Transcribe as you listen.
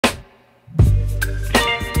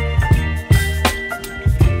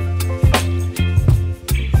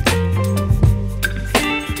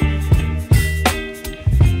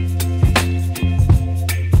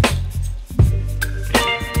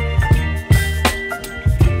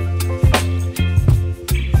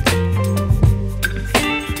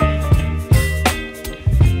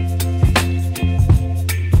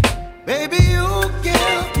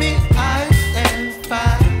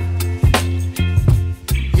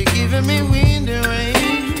telling me wind and rain.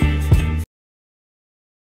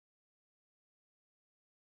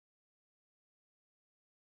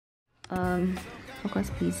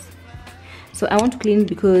 Focus please. So I want to clean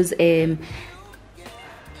because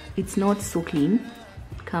it's not so clean.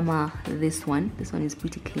 This one is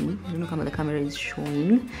pretty clean. I don't know how the camera is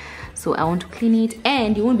showing, so I want to clean it.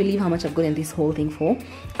 And you won't believe how much I've gotten this whole thing for.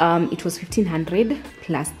 It was 1,500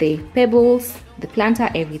 plus the pebbles, the planter,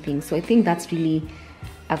 everything. So I think that's really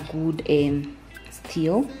a good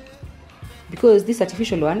steal, because this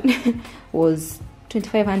artificial one was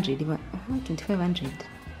 2,500. 2,500,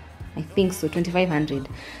 I think so, 2,500,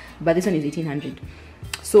 but this one is 1,800.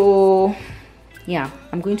 So yeah,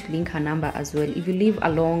 I'm going to link her number as well. If you live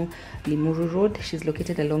along Limuru Road, she's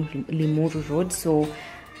located along Limuru Road, so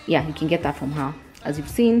yeah, you can get that from her. As you've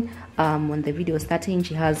seen when the video was starting,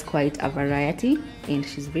 she has quite a variety, and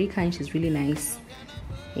she's very kind, she's really nice.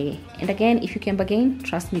 And again, if you can bargain,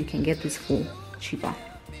 trust me, you can get this for cheaper.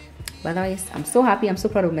 But otherwise, I'm so happy, I'm so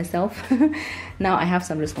proud of myself. Now I have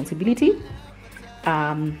some responsibility.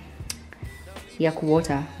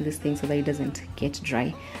 Water this thing so that it doesn't get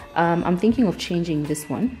dry. I'm thinking of changing this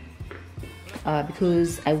one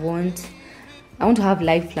because I want to have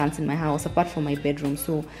live plants in my house apart from my bedroom.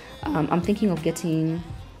 So I'm thinking of getting,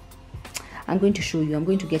 I'm going to show you, I'm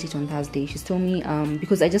going to get it on Thursday. She's told me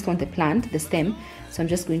because I just want the plant, the stem, so I'm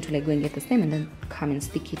just going to go and get the stem and then come and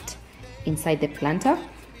stick it inside the planter,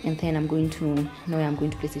 and then I'm going to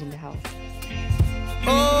place it in the house.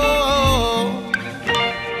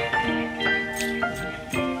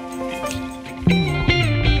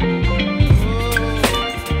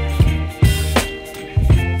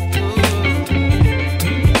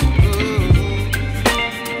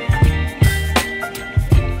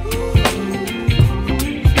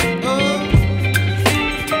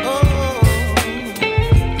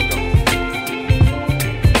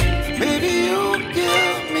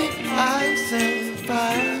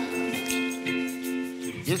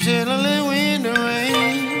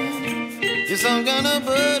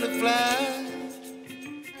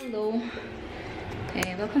 Hello,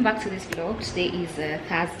 welcome back to this vlog. Today is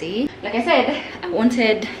Thursday. Like I said, I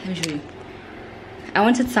wanted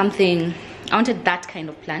that kind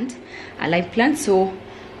of plant, a live plant. So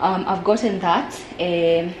I've gotten that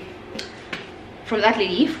from that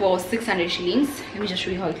lady for 600 shillings. Let me just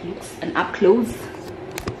show you how it looks and up close.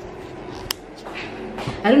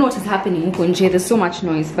 I don't know what is happening, there's so much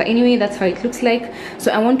noise, but anyway, that's how it looks like.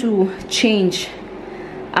 So I want to change,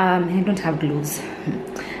 I don't have gloves.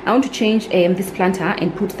 I want to change this planter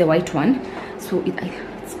and put the white one. So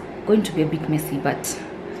it's going to be a bit messy, but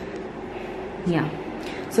yeah.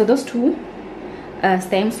 So those two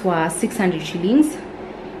stems were 600 shillings.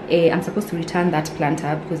 I'm supposed to return that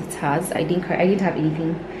planter because it's hers. I didn't have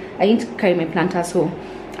anything. I didn't carry my planter, so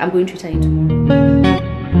I'm going to return it tomorrow.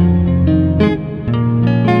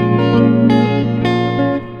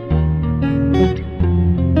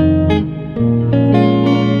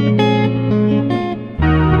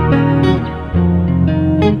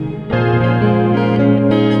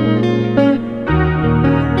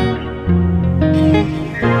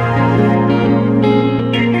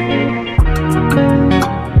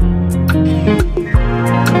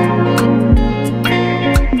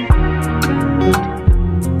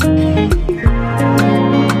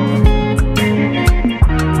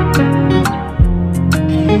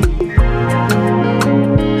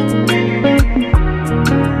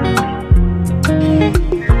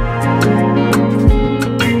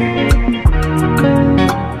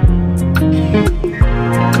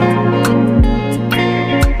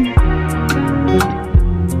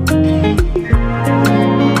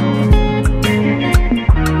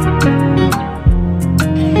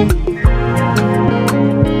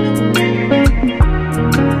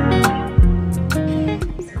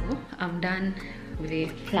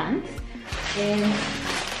 Plants, and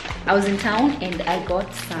I was in town and I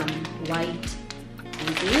got some white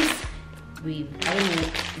roses with, I don't know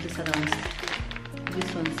this other ones,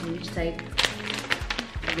 this one's in which type,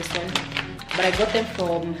 this one, but I got them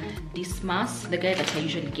from Dismas, the guy that I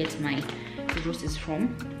usually get my roses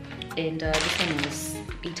from, and this one was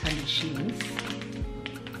 800 shillings.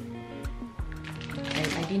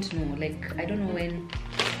 I didn't know, like, I don't know when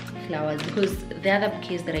flowers, because the other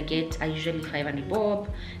bouquets that I get are usually 500 bob,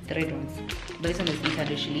 the red ones, but this one was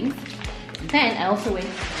 800 shillings. And then I also went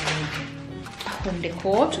Home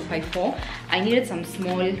Decor 254. I needed some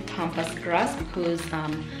small pampas grass because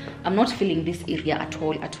I'm not feeling this area at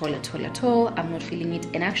all. I'm not feeling it.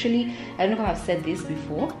 And actually, I don't know if I've said this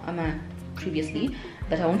before previously,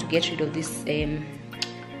 but I want to get rid of this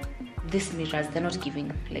these mirrors. They're not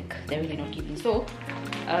giving, like, they're really not giving. So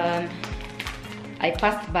I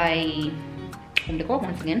passed by Home Decor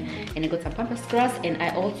once again, and I got some pampas grass, and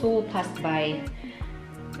I also passed by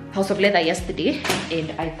House of Leather yesterday,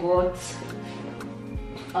 and I got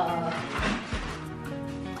a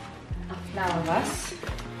flower vase.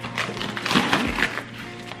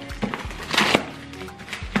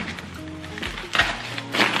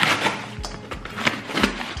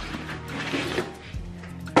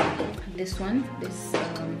 This one, this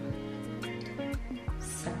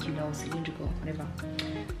circular or cylindrical, whatever,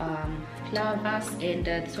 flower vase, and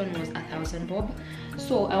this one was 1,000 bob.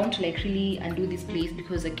 So I want to like really undo this place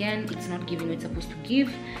because again it's not giving what it's supposed to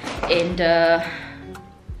give, and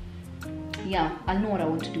yeah, I know what I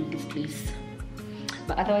want to do with this place.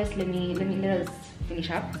 But otherwise, let us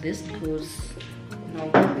finish up this because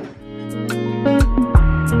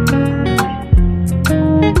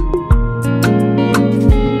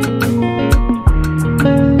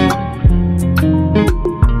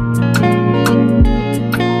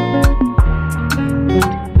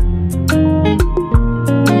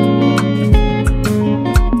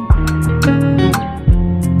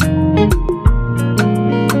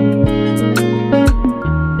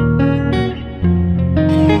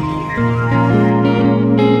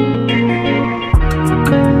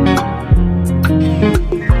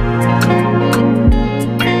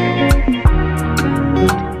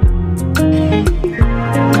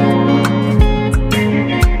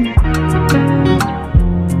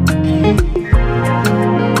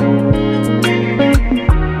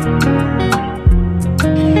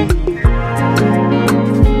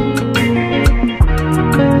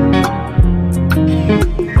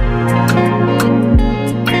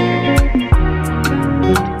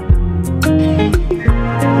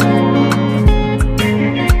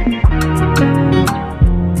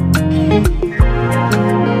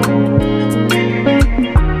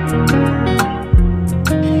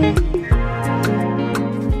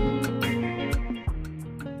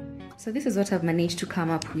this is what I've managed to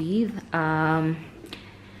come up with.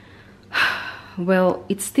 Well,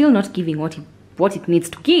 it's still not giving what it needs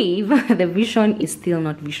to give. The vision is still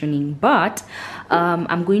not visioning, but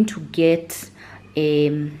I'm going to get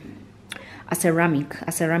a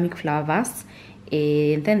ceramic flower vase,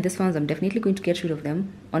 and then these ones I'm definitely going to get rid of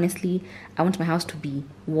them. Honestly, I want my house to be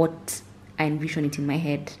what I envision it in my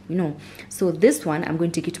head, you know. So this one I'm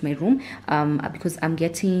going to take it to my room because I'm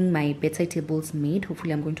getting my bedside tables made.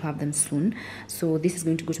 Hopefully I'm going to have them soon. So this is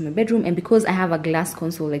going to go to my bedroom, and because I have a glass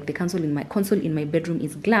console, like the console in my bedroom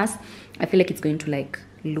is glass, I feel like it's going to like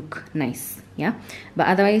look nice, yeah. But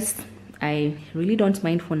otherwise I really don't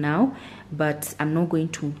mind for now, but I'm not going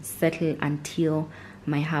to settle until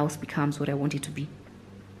my house becomes what I want it to be,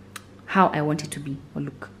 how I want it to be or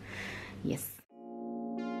look. Yes.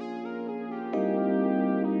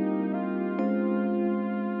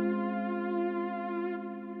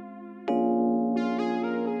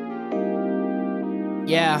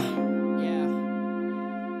 Yeah.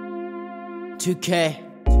 2K.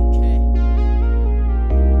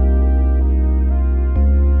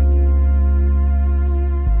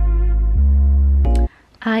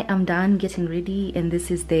 I am done getting ready, and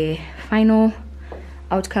this is the final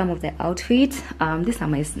outcome of the outfit. These are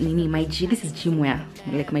this is gym wear.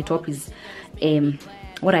 Like my top is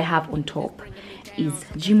what I have on top is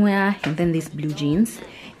gym wear, and then these blue jeans,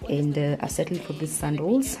 and I've settled for these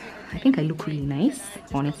sandals. I think I look really nice,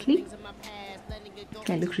 honestly.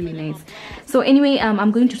 I look really nice. So anyway,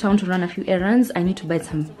 I'm going to town to run a few errands. I need to buy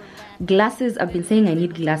some glasses. I've been saying I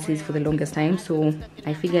need glasses for the longest time, so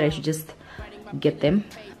I figured I should just get them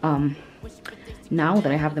now that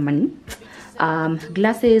I have the money.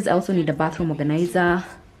 Glasses. I also need a bathroom organizer,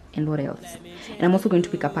 and what else? And I'm also going to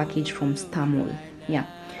pick a package from Star Mall. Yeah.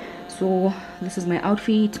 So this is my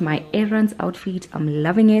outfit, my errands outfit. I'm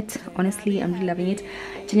loving it, honestly. I'm really loving it.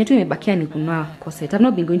 I've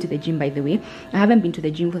not been going to the gym, by the way. I haven't been to the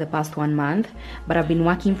gym for the past 1 month, but I've been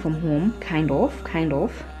working from home, kind of.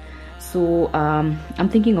 So I'm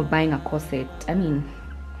thinking of buying a corset. I mean,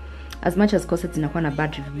 as much as corsets inakuwa na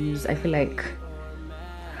bad reviews, I feel like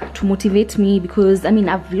to motivate me, because I mean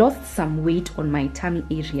I've lost some weight on my tummy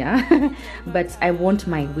area but I want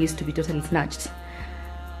my waist to be totally snatched.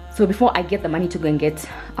 So before I get the money to go and get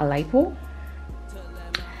a lipo,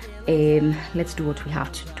 let's do what we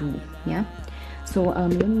have to do. Yeah. So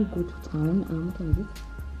let me go to town. What is it?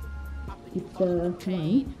 It's one.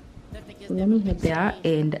 So let me head there,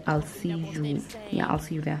 and I'll see you. Yeah, I'll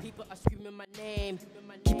see you there.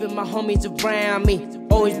 Keeping my homies around me,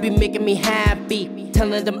 always be making me happy.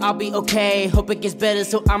 Telling them I'll be okay, hope it gets better,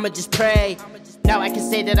 so I'ma just pray. Now I can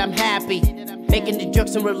say that I'm happy, making the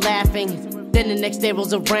jokes and we're laughing. Then the next day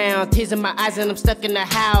rolls around, tears in my eyes and I'm stuck in the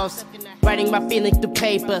house, writing my feelings through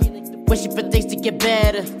paper, wishing for things to get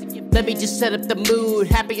better. Let me just set up the mood,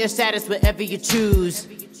 happy or saddest, whatever you choose.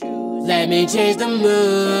 Let me change the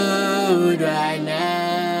mood right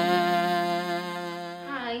now.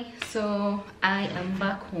 Hi, so I am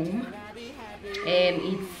back home.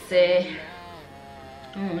 It's 6:15.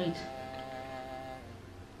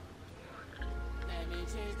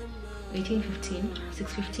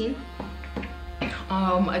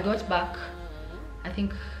 I got back, I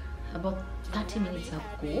think about 30 minutes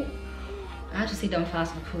ago. I had to sit down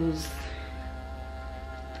fast because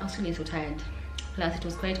I was feeling so tired. Plus it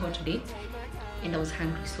was quite hot today and I was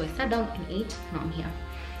hungry, so I sat down and ate. Now I'm here.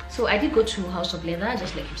 So I did go to House of Leather,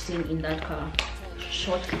 just like you've seen in that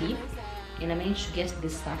short clip, and I managed to get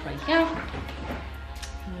this stuff right here.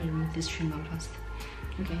 Let me remove this trim out first.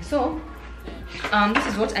 Okay, so this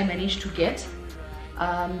is what I managed to get.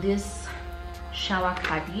 This shower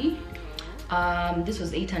caddy, this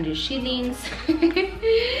was 800 shillings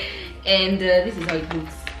and this is how it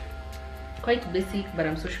looks. Quite basic, but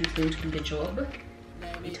I'm so sure it's going to do the job.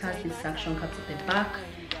 It has this suction cups at the back,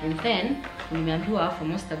 and then for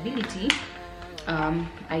more stability,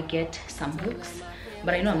 I get some hooks,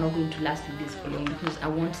 but I know I'm not going to last with this for long because I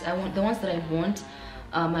want the ones that I want.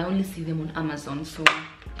 I only see them on Amazon, so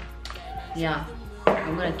yeah,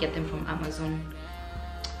 I'm gonna get them from Amazon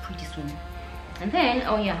pretty soon. And then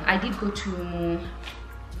oh yeah, I did go to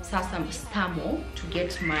Stamo to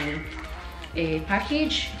get my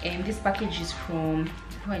package, and this package is from,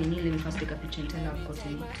 let me first take a picture and tell I've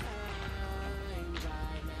gotten it.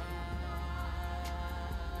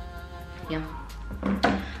 Yeah,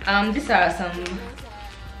 these are some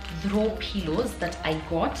throw pillows that I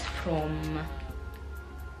got from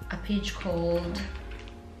a page called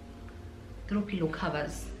Throw Pillow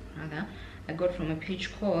Covers, rather. I got from a page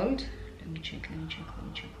called, let me check.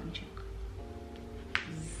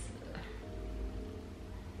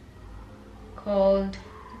 Called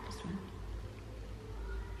this one,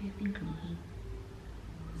 I think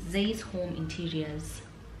Zay's Home Interiors.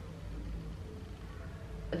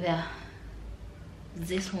 There,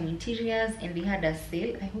 Zay's Home Interiors, and they had a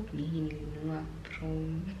sale. I hope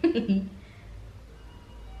from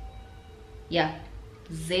yeah,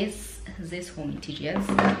 Zay's Home Interiors.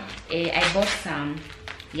 I bought some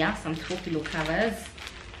throw pillow covers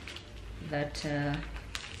that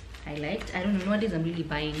I liked. I don't know, nowadays I'm really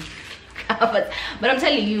buying covers, but I'm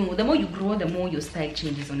telling you, the more you grow, the more your style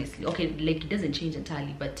changes, honestly. Okay, like it doesn't change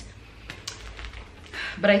entirely, but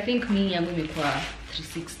I think me, I'm going to make a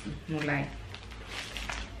 360, no lie.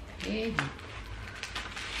 Okay.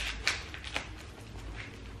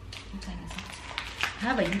 What time is it? I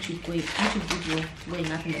have a YouTube video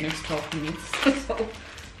going up in the next 12 minutes. So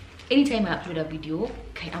anytime I upload a video,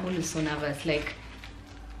 okay, I'm always so nervous. Like,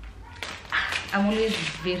 I'm always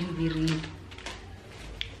very, very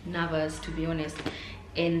nervous, to be honest.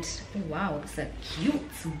 And oh wow, these are cute.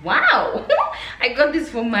 Wow. I got this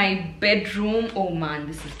for my bedroom. Oh man,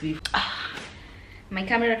 this is beautiful. My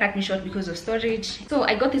camera cut me short because of storage, so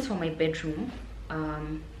I got this for my bedroom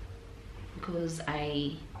because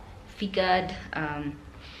I figured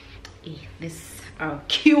this are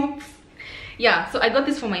cute. Yeah, so I got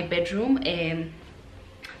this for my bedroom, and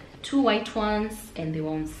 2 white ones, and they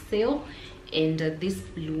were on sale, and this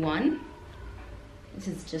blue one. This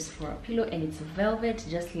is just for a pillow, and it's velvet,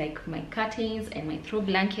 just like my curtains and my throw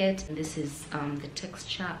blanket. And this is the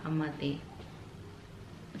texture,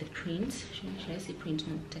 the print. Should I say print?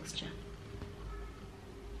 No, texture.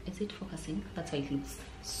 Is it focusing? That's how it looks.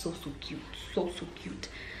 So cute, so cute.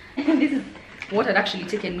 And this is what had actually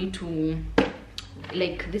taken me to,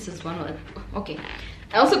 like, this is one of, okay,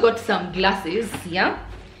 I also got some glasses, yeah,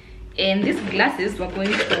 and these glasses were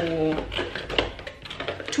going for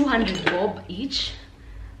 200 bob each.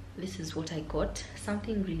 This is what I got,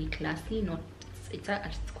 something really classy. Not, it's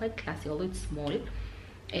quite classy, although it's small.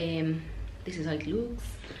 This is how it looks,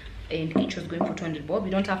 and each was going for 200 bob.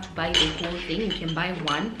 You don't have to buy the whole thing, you can buy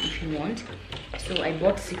one if you want. So I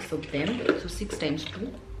bought 6 of them, so 6 times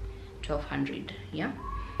 2, 1200, yeah.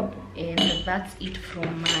 And that's it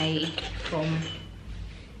from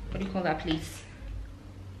what do you call that place?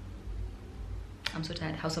 I'm so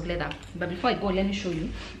tired. House of Leather. But before I go, let me show you.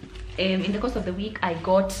 In the course of the week, I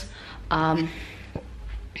got let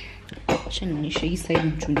me show you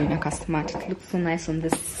side. It looks so nice on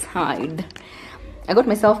this side. I got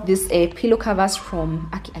myself this pillow covers from,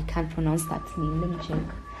 I can't pronounce that name. Let me check.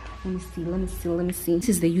 Let me see. This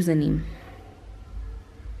is the username.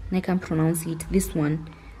 I can't pronounce it. This one,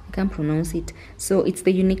 I can't pronounce it. So it's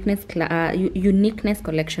the Uniqueness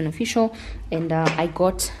Collection Official, and I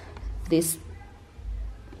got this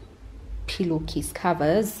pillowcase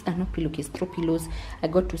covers, not pillowcase, throw pillows. I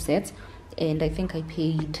got 2 sets, and I think I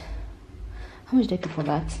paid, how much did I pay for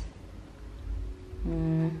that?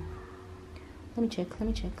 Let me check.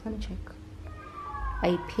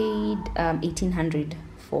 I paid 1800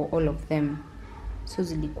 for all of them, so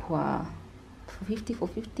zilikuwa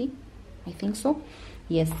 450, I think so.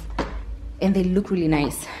 Yes, and they look really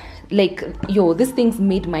nice. Like, yo, these things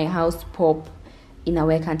made my house pop in a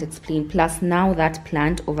way I can't explain. Plus now that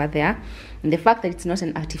plant over there, and the fact that it's not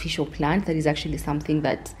an artificial plant, that is actually something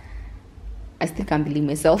that I still can't believe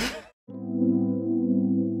myself.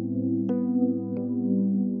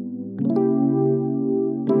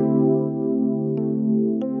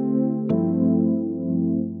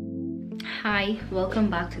 Hi, welcome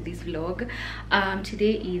back to this vlog.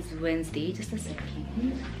 Today is Wednesday. Just a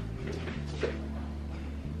second.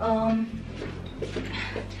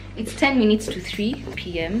 It's 10 minutes to 3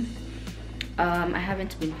 p.m. I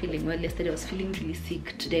haven't been feeling well. Yesterday I was feeling really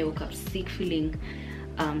sick. Today I woke up sick, feeling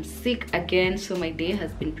sick again, so my day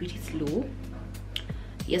has been pretty slow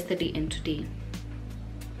yesterday and today.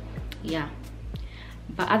 Yeah,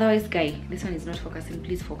 but otherwise, guy, this one is not focusing.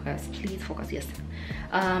 Please focus, yes.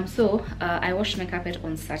 So I washed my carpet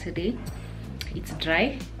on Saturday. It's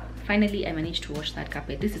dry. Finally I managed to wash that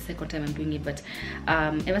carpet. This is the second time I'm doing it, but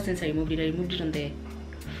ever since I removed it on the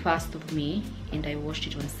 1st of May, and I washed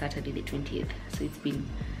it on Saturday the 20th. So it's been,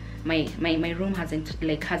 my room hasn't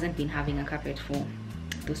been having a carpet for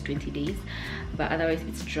those 20 days, but otherwise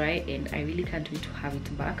it's dry, and I really can't wait to have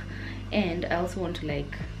it back. And I also want to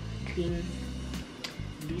like clean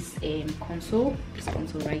this console,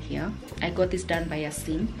 right here. I got this done by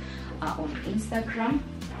Yasin on Instagram.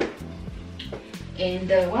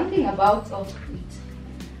 And one thing about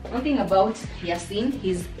Yasin,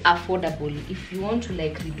 he's affordable. If you want to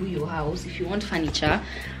like redo your house, if you want furniture,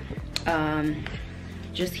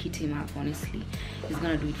 just hit him up. Honestly, he's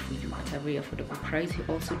gonna do it for you at a very affordable price. He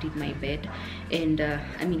also did my bed, and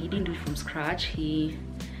I mean, he didn't do it from scratch. He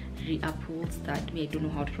reupholds that. I don't know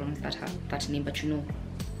how to pronounce that name, but you know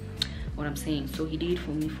what I'm saying. So he did it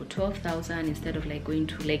for me for 12,000 instead of like going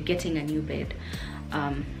to like getting a new bed.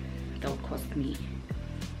 That would cost me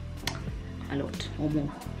a lot or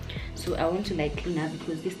more. So I want to like clean up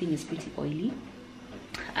because this thing is pretty oily.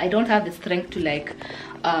 I don't have the strength to like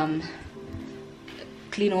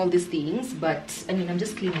clean all these things, but I mean, I'm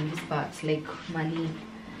just cleaning these parts like money.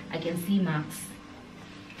 I can see marks,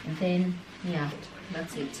 and then yeah,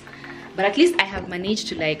 that's it. But at least I have managed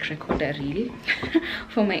to like record a reel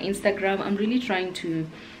for my Instagram. I'm really trying to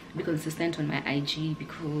be consistent on my IG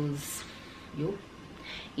because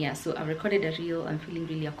yeah, so I recorded a reel. I'm feeling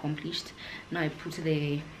really accomplished. Now I put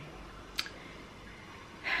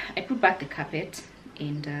back the carpet,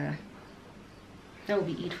 and that will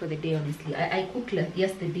be it for the day. Honestly, I cooked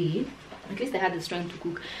yesterday. At least I had the strength to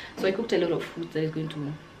cook, so I cooked a lot of food that is going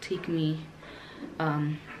to take me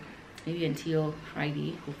maybe until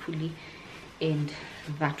Friday, hopefully, and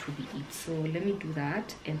that will be it. So let me do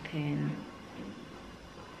that, and then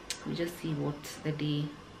we just see what the day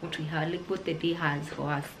has for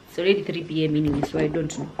us. It's already 3 p.m. anyway, so I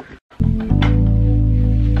don't know.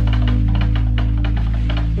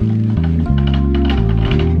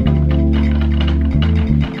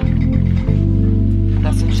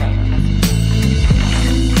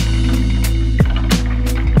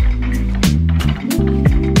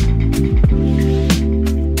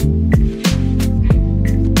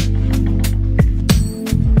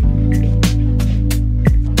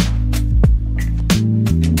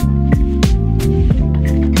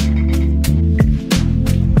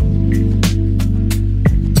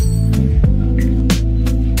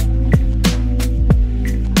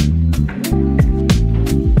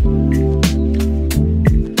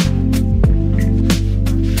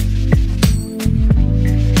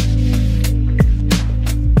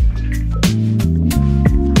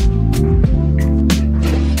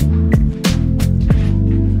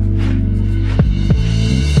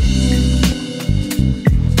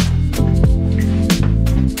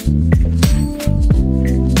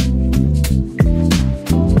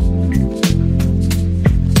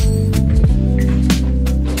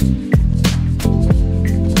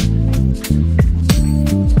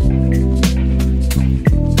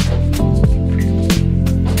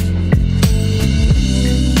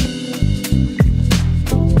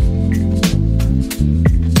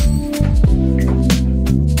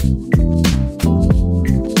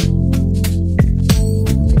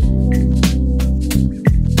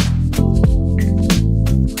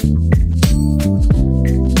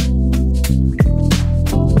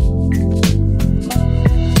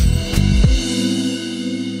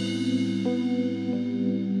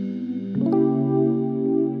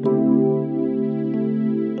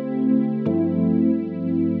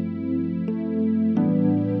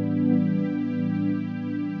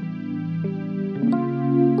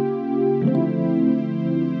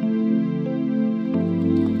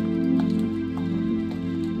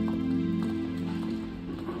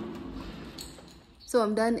 So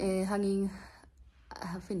I'm done hanging. I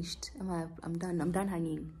have finished. I'm done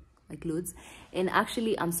hanging my clothes. And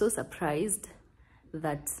actually, I'm so surprised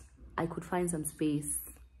that I could find some space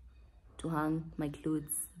to hang my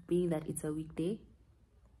clothes, being that it's a weekday.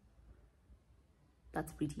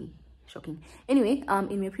 That's pretty shocking. Anyway,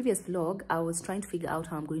 in my previous vlog, I was trying to figure out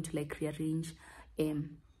how I'm going to like rearrange the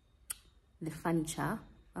furniture,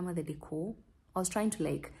 the decor. I was trying to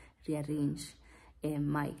like rearrange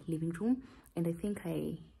my living room, and I think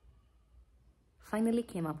I finally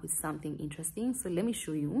came up with something interesting. So let me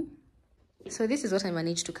show you. So this is what I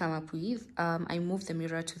managed to come up with. I moved the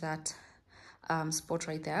mirror to that spot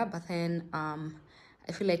right there, but then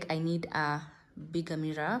I feel like I need a bigger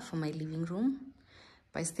mirror for my living room,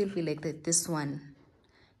 but I still feel like that this one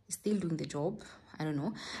is still doing the job. I don't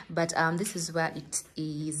know, but this is where it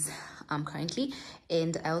is currently.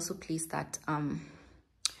 And I also placed that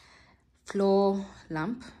floor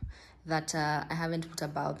lamp that I haven't put a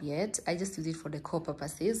bulb yet. I just use it for decor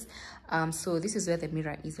purposes. So this is where the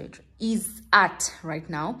mirror is at right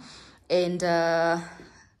now. And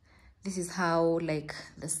this is how like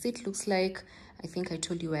the seat looks like. I think I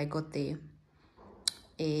told you where I got the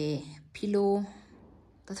throw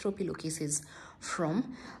pillowcases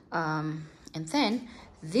from. And then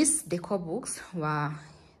these decor books were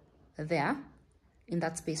there in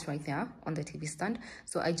that space right there on the TV stand.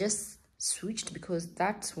 So I just switched because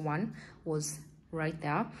that one was right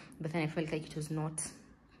there, but then I felt like it was not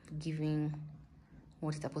giving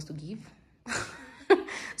what it's supposed to give.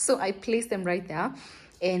 So I placed them right there.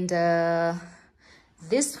 And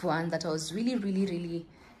this one that I was really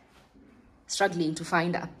struggling to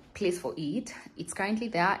find a place for it, it's currently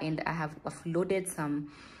there, and I have loaded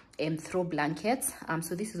some throw blankets.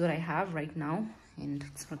 So this is what I have right now, and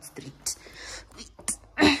it's not straight. Wait.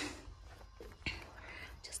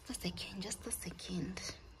 Just a second.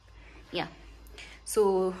 Yeah,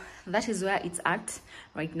 so that is where it's at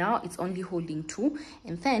right now. It's only holding 2.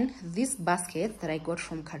 And then this basket that I got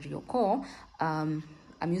from Decor, I'm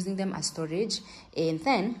using them as storage. And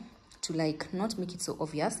then to like not make it so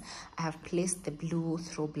obvious, I have placed the blue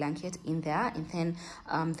throw blanket in there. And then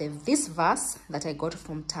this vase that I got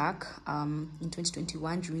from TAC in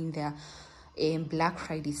 2021 during their Black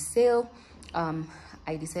Friday sale,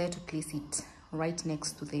 I decided to place it right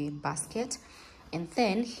next to the basket. And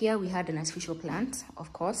then here we had an artificial plant,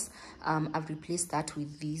 of course. I've replaced that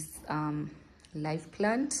with this live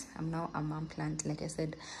plant. I'm now a mom plant, like I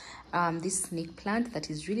said. This snake plant that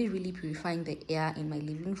is really purifying the air in my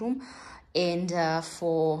living room. And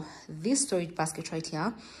for this storage basket right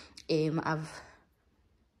here, I've,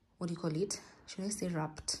 what do you call it? Should I say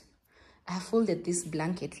wrapped? I have folded this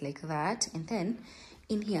blanket like that. And then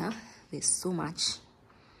in here, there's so much.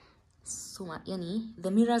 Yani, the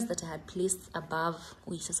mirrors that I had placed above,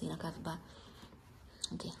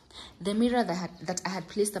 okay, the mirror that I had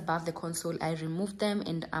placed above the console, I removed them,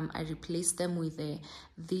 and I replaced them with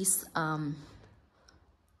this what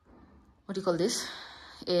do you call this,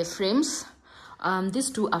 frames. These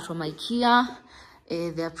 2 are from IKEA.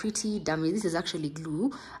 They are pretty dummy. This is actually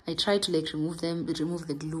glue. I tried to like remove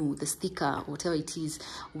the glue, the sticker, whatever it is,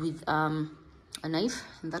 with a knife,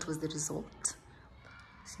 and that was the result.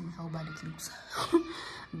 See how bad it looks.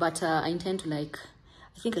 But I intend to like,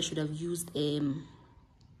 I think I should have used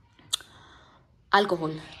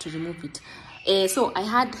alcohol to remove it. So I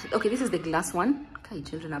had, okay, this is the glass one. Okay,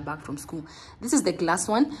 children are back from school. This is the glass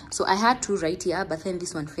one. So I had 2 right here, but then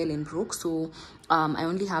this one fell and broke. So I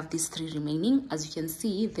only have these 3 remaining. As you can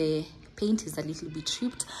see, the paint is a little bit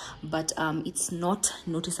chipped, but it's not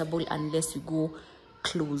noticeable unless you go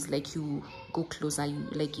close, like you go closer,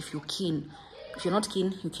 like if you're keen. If you're not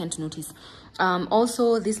keen, you can't notice.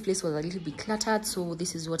 Also, this place was a little bit cluttered, so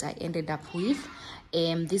this is what I ended up with.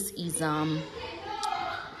 This is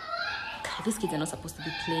these kids are not supposed to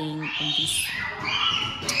be playing on this.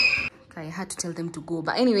 Okay, I had to tell them to go,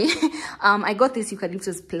 but anyway, I got this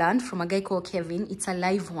eucalyptus plant from a guy called Kevin. It's a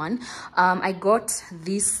live one. I got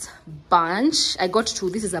this bunch. I got 2.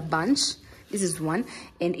 This is a bunch. This is one,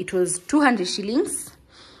 and it was 200 shillings.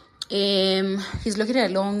 He's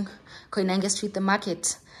located along Koinange Street, the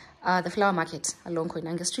market, the flower market along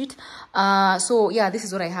Koinange Street. So yeah, this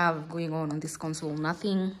is what I have going on this console.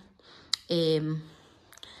 Nothing. I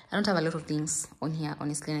don't have a lot of things on here,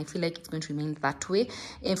 honestly, and I feel like it's going to remain that way.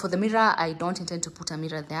 And for the mirror, I don't intend to put a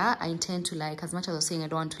mirror there. I intend to, like, as much as I was saying, I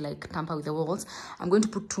don't want to like tamper with the walls. I'm going to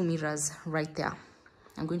put 2 mirrors right there.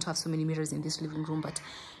 I'm going to have so many mirrors in this living room, but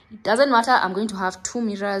it doesn't matter. I'm going to have 2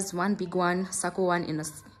 mirrors, 1 big one, circle one, and a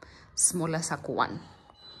smaller circle one.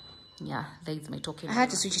 yeah, that is my talking. I had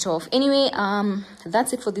to switch it off. Anyway,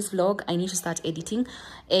 that's it for this vlog. I need to start editing.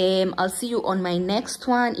 I'll see you on my next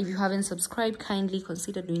one. If you haven't subscribed, kindly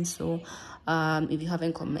consider doing so. If you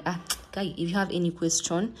haven't if you have any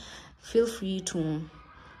question, feel free to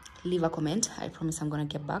leave a comment. I promise I'm gonna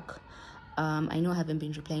get back. I know I haven't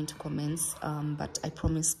been replying to comments, but I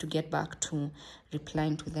promise to get back to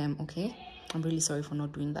replying to them. Okay, I'm really sorry for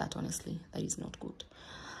not doing that. Honestly, that is not good.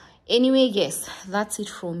 Anyway, yes, that's it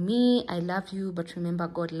from me. I love you, but remember,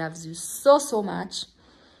 God loves you so much.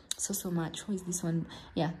 So much. Who is this one?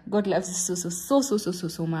 Yeah, God loves you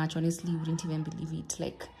so much. Honestly, you wouldn't even believe it.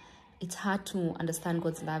 Like, it's hard to understand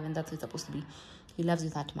God's love, and that's what it's supposed to be. He loves you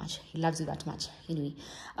that much. He loves you that much. Anyway,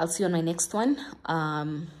 I'll see you on my next one.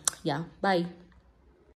 Yeah, bye.